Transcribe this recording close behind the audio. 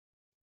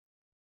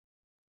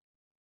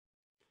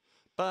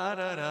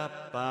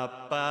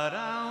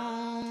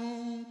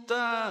Ba-da-da-ba-ba-dum,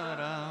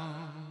 da-dum.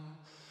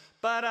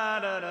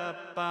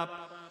 Ba-da-da-da-ba,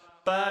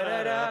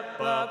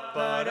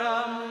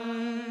 ba-da-da-ba-ba-dum,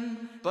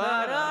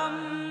 ba-dum.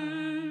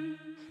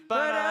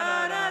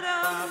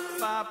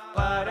 Ba-da-da-da-ba,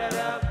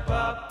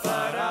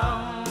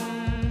 ba-da-da-ba-ba-dum,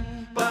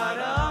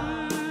 ba-dum.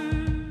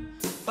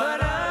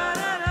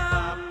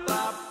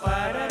 Ba-da-da-da-ba,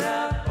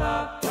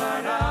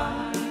 ba-da-da-ba-ba-dum,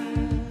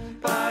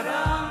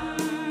 ba-dum.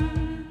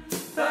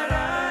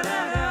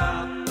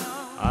 Ba-da-da-dum.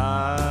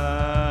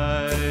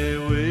 I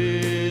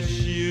wish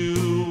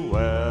you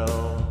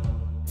well.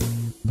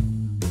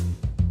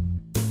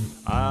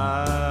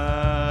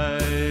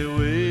 I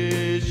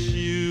wish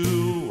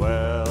you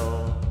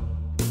well.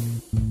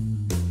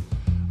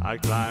 I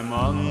climb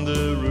on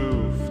the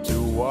roof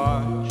to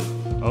watch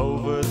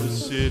over the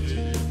city.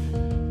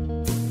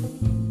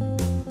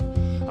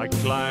 I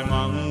climb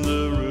on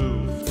the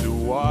roof to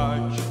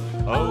watch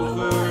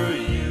over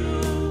you.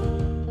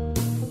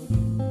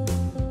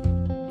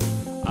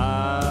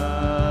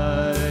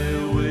 I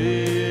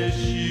wish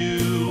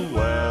you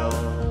well.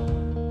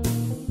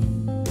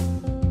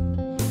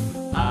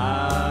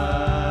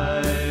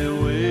 I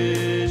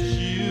wish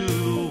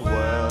you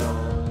well.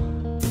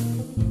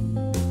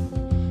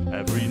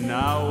 Every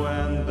now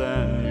and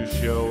then you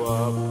show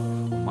up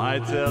on my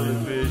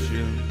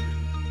television.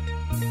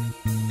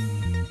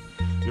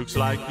 Looks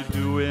like you're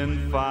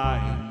doing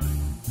fine,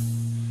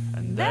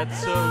 and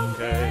that's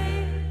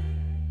okay.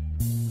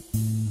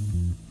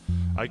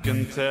 I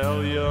can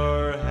tell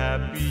you're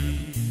happy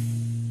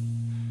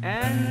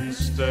and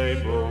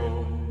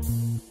stable.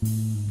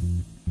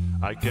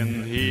 I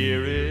can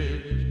hear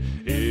it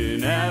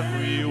in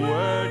every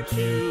word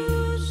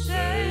you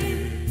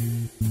say.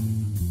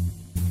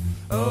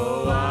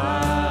 Oh,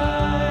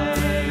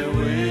 I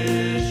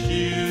wish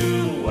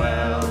you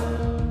well.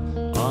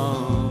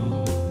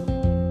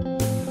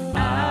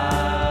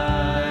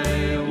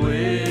 I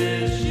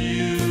wish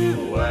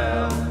you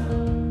well.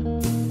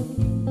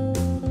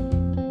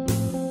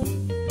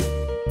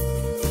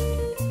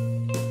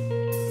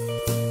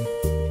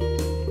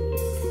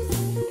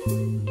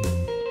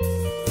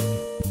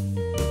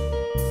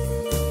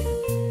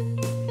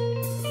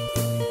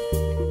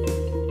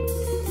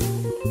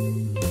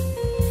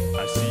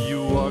 I see you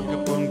walk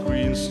up on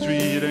Green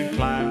Street and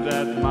climb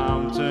that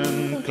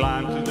mountain,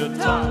 climb to the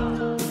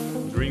top,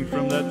 drink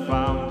from that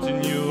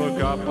fountain. You walk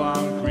up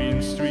on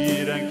Green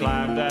Street and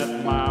climb that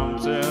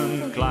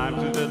mountain, climb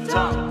to the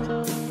top,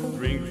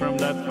 drink from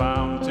that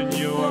fountain.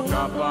 You walk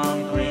up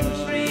on Green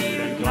Street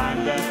and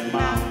climb that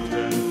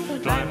mountain,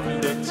 climb to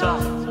the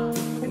top,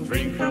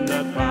 drink from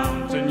that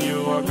fountain.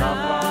 You walk up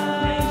on